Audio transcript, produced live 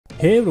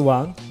Hey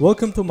everyone,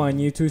 welcome to my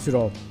new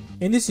tutorial.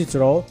 In this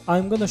tutorial,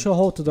 I'm gonna show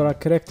how to draw a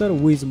character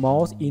with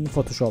mouse in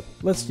Photoshop.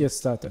 Let's get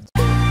started.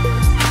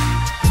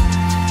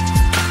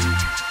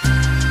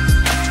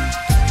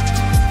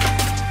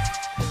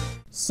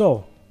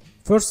 So,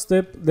 first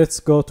step,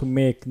 let's go to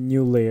make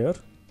new layer.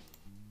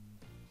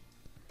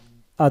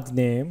 Add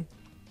name,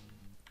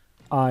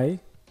 I,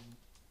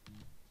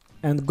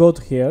 and go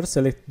to here,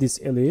 select this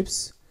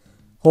ellipse.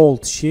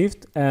 Hold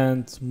shift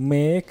and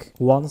make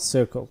one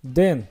circle.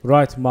 Then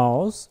right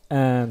mouse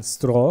and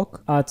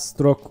stroke, add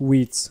stroke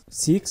width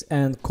 6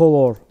 and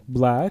color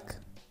black.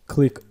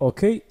 Click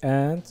OK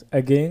and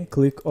again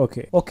click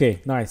OK.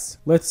 Okay, nice.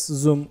 Let's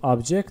zoom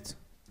object.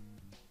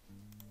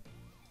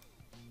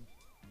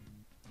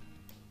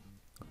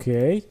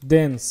 Okay,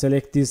 then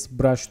select this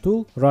brush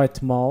tool, right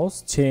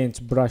mouse,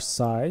 change brush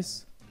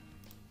size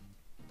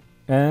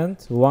and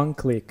one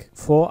click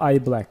for eye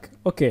black.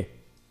 Okay.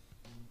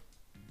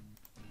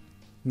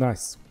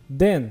 Nice.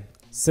 Then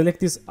select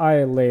this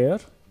eye layer,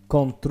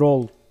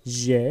 Ctrl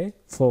J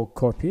for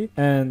copy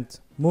and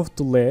move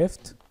to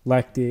left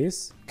like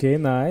this. Okay,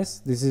 nice.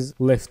 This is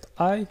left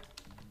eye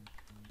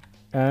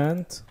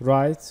and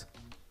right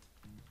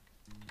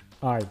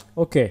eye.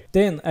 Okay,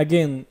 then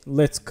again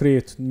let's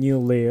create new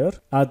layer,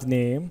 add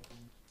name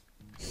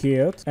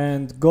here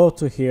and go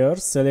to here,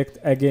 select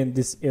again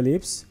this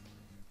ellipse,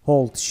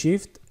 hold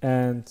shift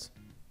and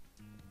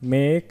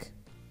make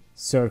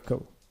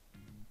circle.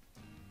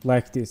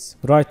 Like this.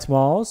 Right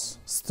mouse,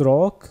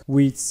 stroke,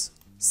 width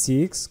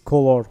 6,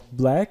 color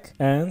black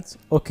and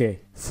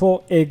OK.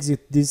 For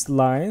exit these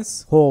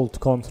lines, hold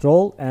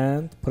Ctrl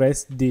and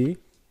press D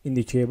in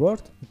the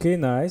keyboard. Okay,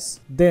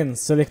 nice. Then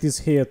select this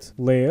head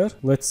layer.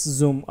 Let's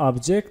zoom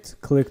object,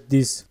 click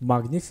this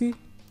magnify.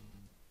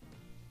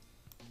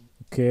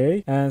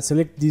 Okay, and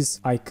select this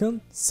icon,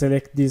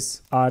 select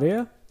this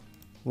area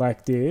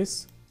like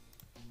this.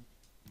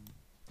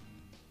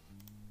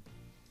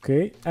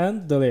 Okay,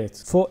 and delete.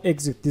 For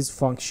exit this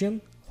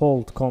function,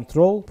 hold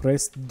Ctrl,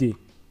 press D.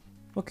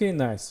 Okay,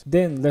 nice.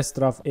 Then let's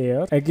draw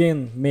air.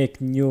 Again, make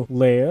new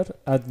layer,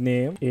 add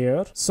name,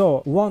 air.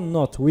 So, one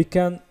note, we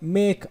can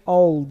make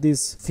all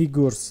these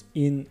figures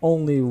in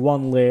only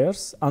one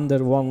layers,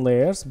 under one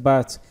layers,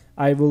 but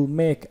I will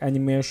make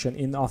animation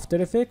in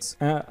After Effects.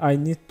 I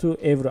need to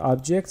every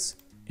objects,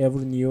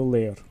 every new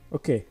layer.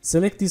 Okay,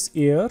 select this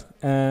ear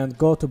and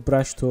go to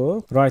brush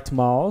tool, right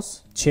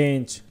mouse,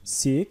 change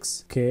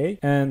 6, okay,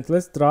 and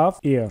let's draw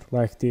ear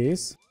like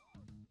this.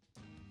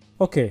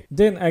 Okay,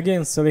 then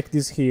again select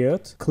this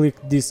head, click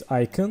this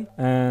icon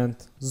and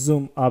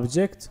zoom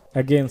object,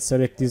 again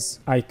select this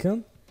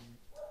icon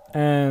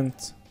and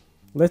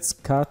let's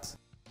cut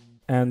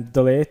and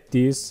delete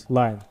this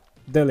line.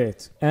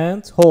 Delete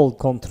and hold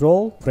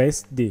Ctrl,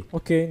 press D.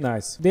 Okay,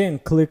 nice. Then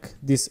click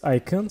this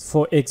icon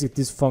for exit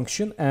this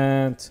function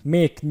and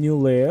make new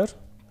layer,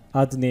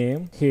 add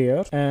name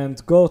here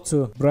and go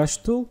to brush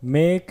tool,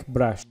 make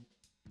brush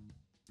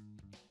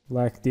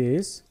like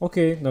this.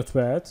 Okay, not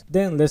bad.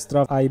 Then let's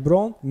draw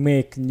eyebrow,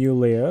 make new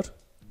layer,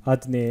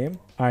 add name,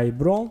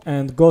 eyebrow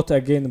and go to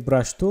again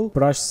brush tool,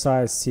 brush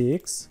size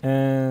 6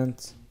 and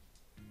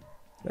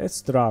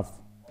let's draw.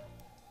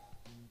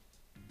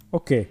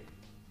 Okay.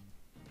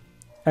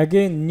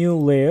 Again new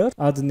layer,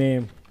 add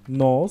name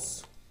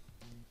nose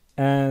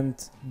and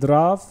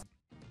draw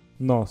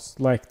nose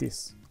like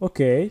this.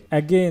 Okay,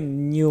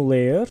 again new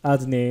layer,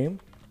 add name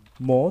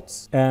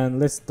modes and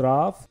let's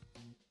draw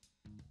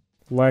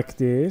like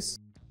this.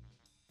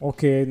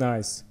 Okay,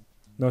 nice,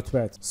 not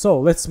bad. So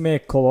let's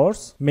make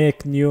colors,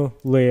 make new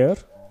layer,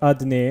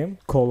 add name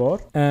color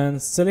and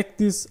select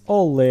this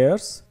all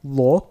layers,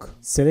 lock,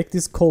 select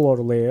this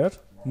color layer,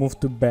 move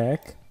to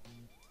back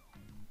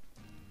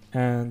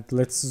and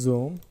let's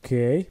zoom.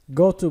 Okay,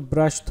 go to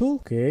brush tool.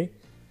 Okay,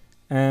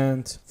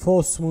 and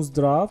for smooth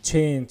draw,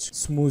 change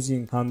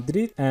smoothing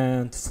 100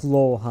 and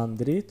flow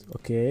 100.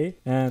 Okay,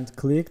 and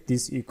click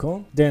this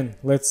icon. Then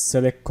let's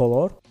select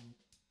color.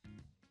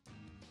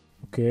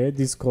 Okay,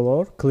 this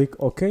color, click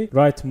OK.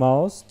 Right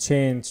mouse,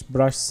 change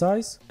brush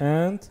size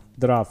and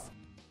draw.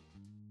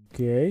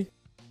 Okay.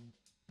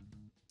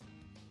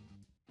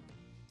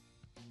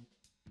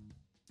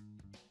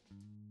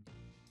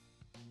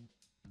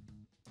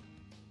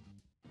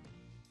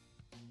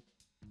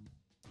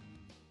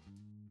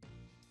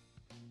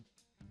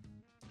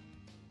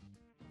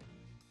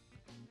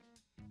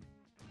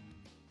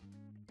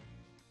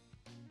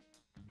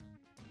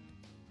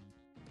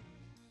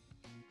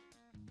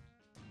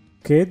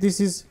 Okay, this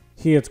is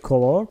head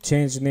color,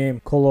 change name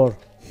color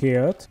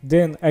head,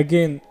 then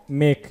again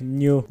make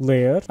new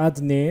layer,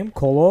 add name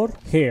color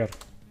hair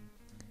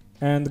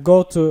and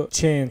go to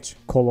change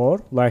color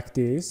like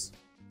this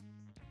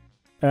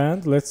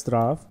and let's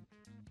draw.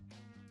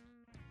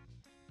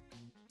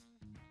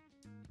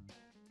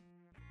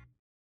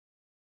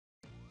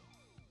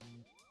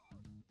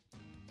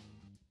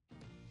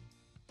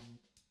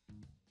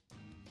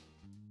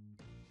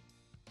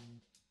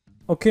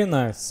 Okay,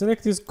 nice.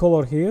 Select this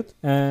color here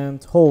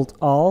and hold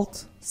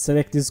Alt,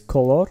 select this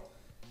color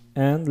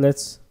and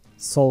let's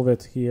solve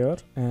it here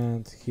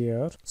and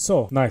here.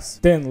 So nice.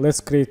 Then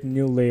let's create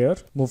new layer,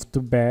 move to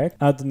back,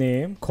 add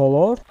name,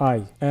 color,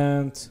 eye,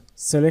 and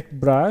select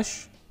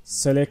brush,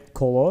 select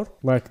color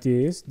like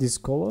this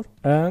color,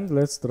 and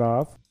let's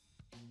drop.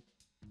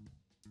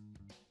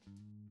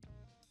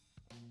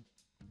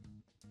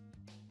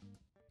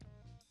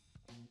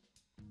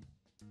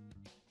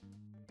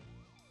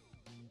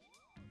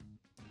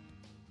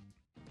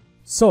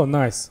 So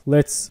nice.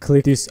 Let's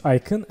click this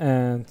icon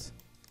and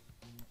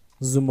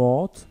zoom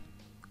out.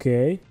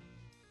 Okay.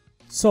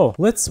 So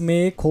let's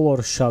make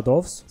color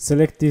shadows.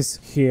 Select this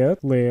here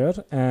layer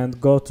and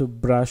go to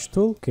brush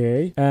tool.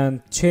 Okay.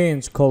 And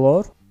change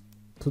color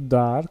to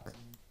dark.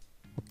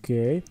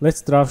 Okay.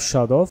 Let's draw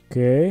shadow.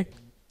 Okay.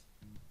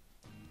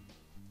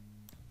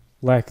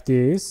 Like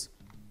this.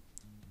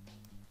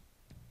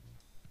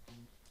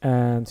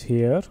 And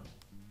here.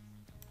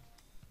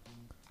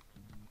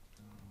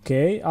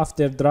 Okay,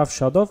 after draw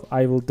shadow,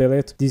 I will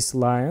delete these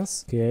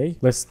lines. Okay,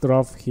 let's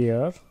draw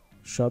here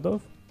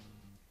shadow.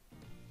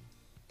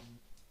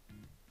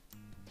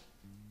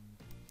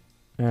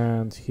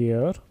 And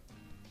here.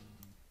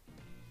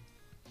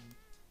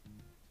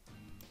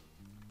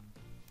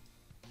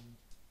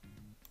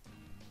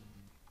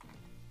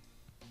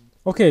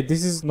 Okay,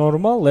 this is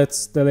normal.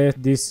 Let's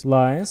delete these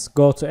lines.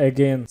 Go to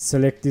again,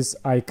 select this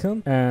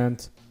icon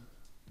and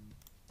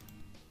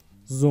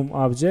zoom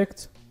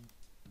object.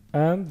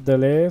 And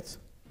delete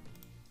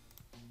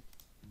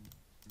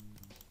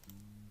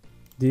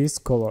these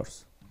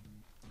colors.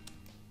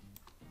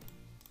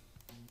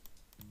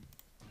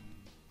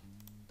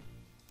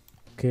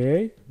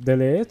 Okay,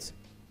 delete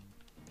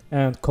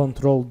and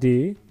Control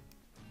D.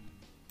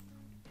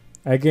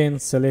 Again,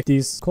 select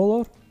this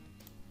color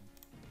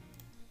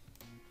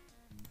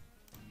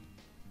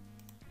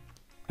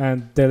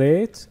and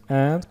delete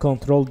and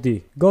Control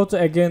D. Go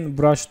to again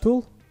brush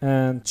tool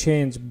and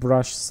change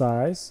brush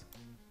size.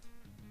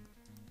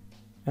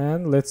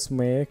 And let's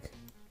make.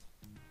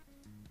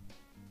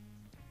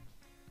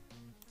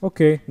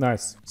 Okay,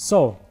 nice.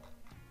 So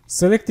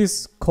select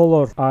this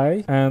color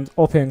eye and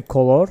open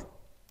color.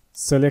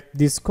 Select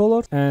this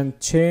color and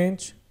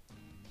change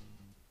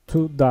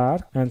to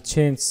dark and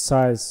change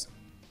size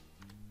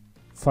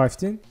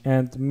 15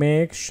 and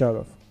make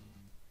shadow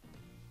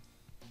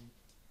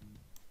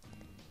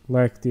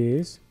like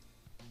this.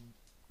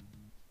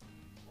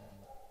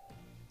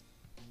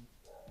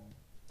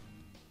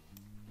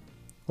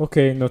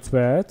 Okay, not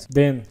bad.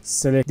 Then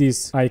select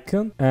this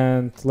icon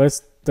and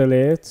let's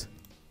delete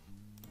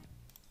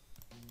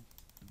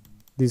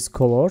these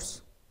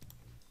colors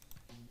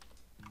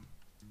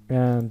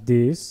and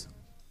this.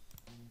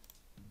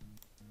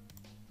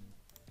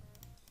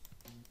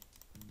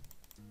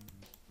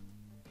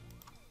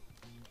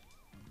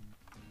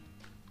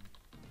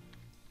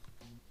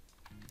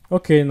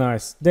 Okay,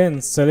 nice.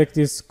 Then select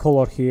this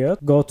color here,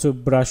 go to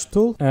brush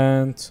tool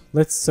and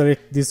let's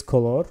select this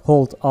color,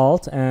 hold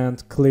alt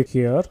and click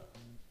here.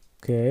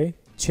 Okay,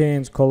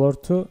 change color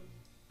to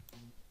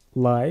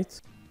light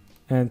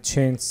and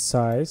change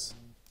size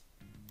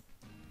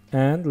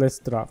and let's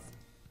drop.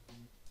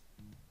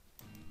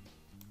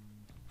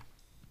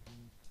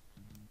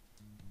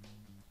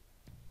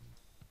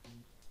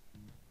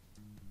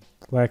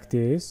 Like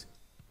this.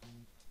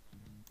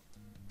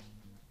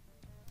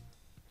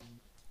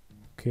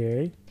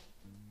 Okay.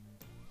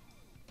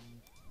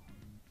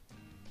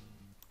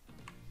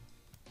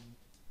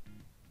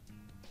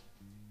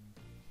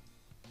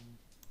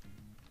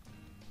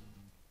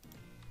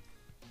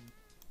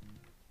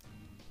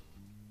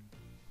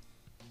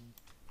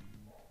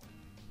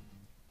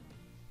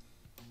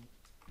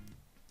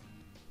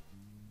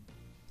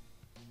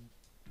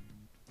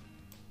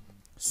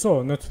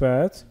 So not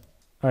bad.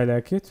 I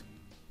like it.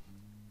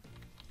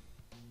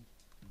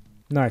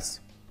 Nice.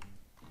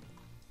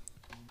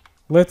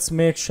 Let's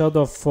make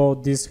shadow for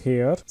this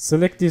hair.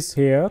 Select this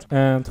hair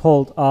and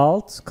hold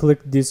alt, click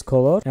this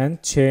color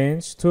and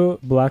change to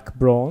black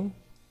brown.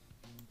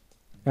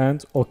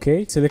 And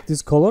okay, select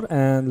this color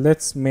and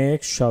let's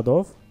make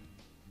shadow.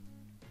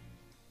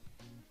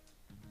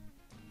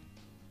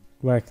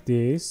 Like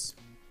this.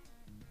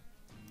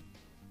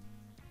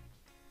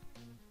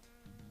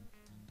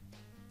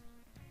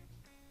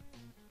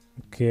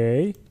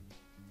 Okay.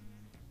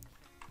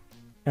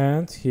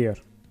 And here.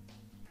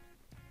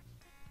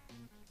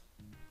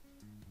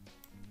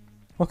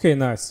 Okay,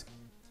 nice.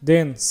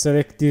 Then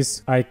select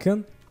this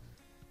icon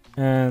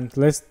and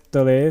let's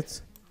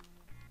delete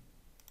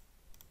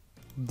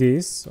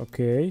this.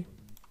 Okay,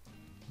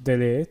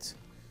 delete.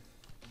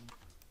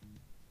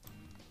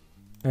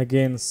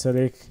 Again,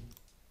 select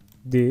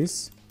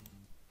this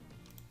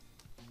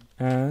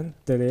and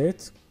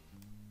delete.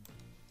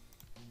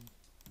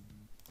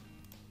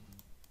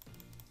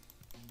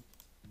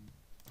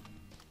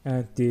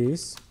 And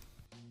this.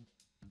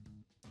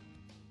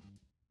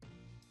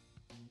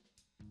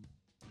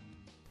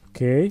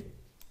 Okay,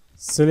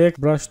 select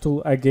brush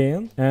tool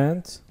again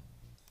and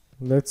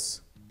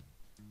let's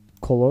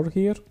color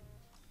here.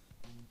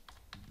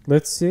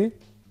 Let's see.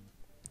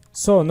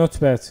 So not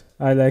bad,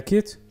 I like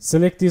it.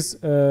 Select this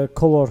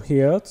color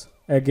here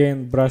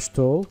again brush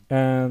tool,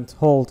 and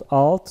hold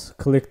Alt,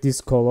 click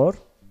this color,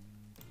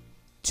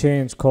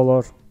 change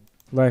color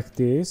like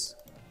this,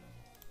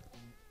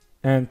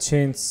 and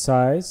change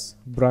size,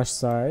 brush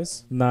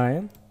size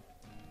 9,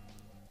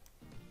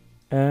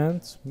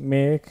 and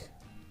make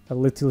a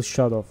little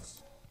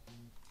shadows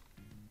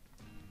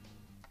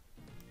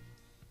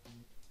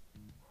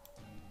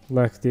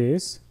like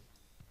this.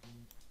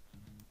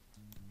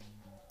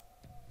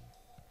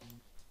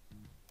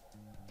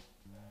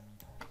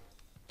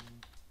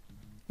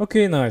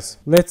 Okay, nice.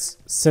 Let's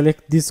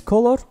select this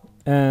color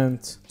and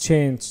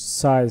change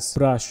size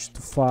brush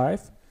to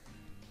 5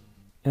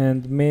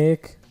 and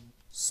make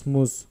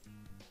smooth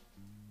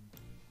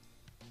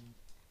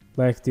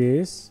like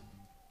this.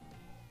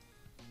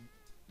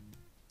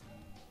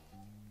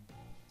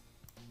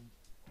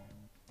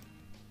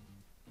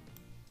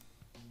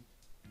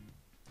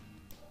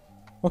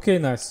 Okay,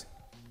 nice.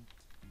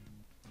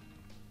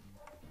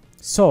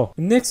 So,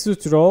 in next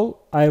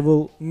tutorial, I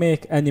will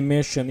make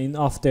animation in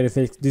After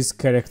Effects this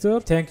character.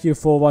 Thank you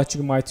for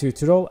watching my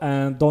tutorial,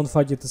 and don't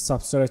forget to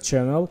subscribe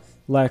channel,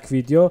 like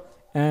video,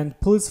 and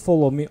please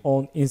follow me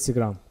on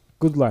Instagram.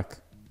 Good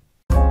luck.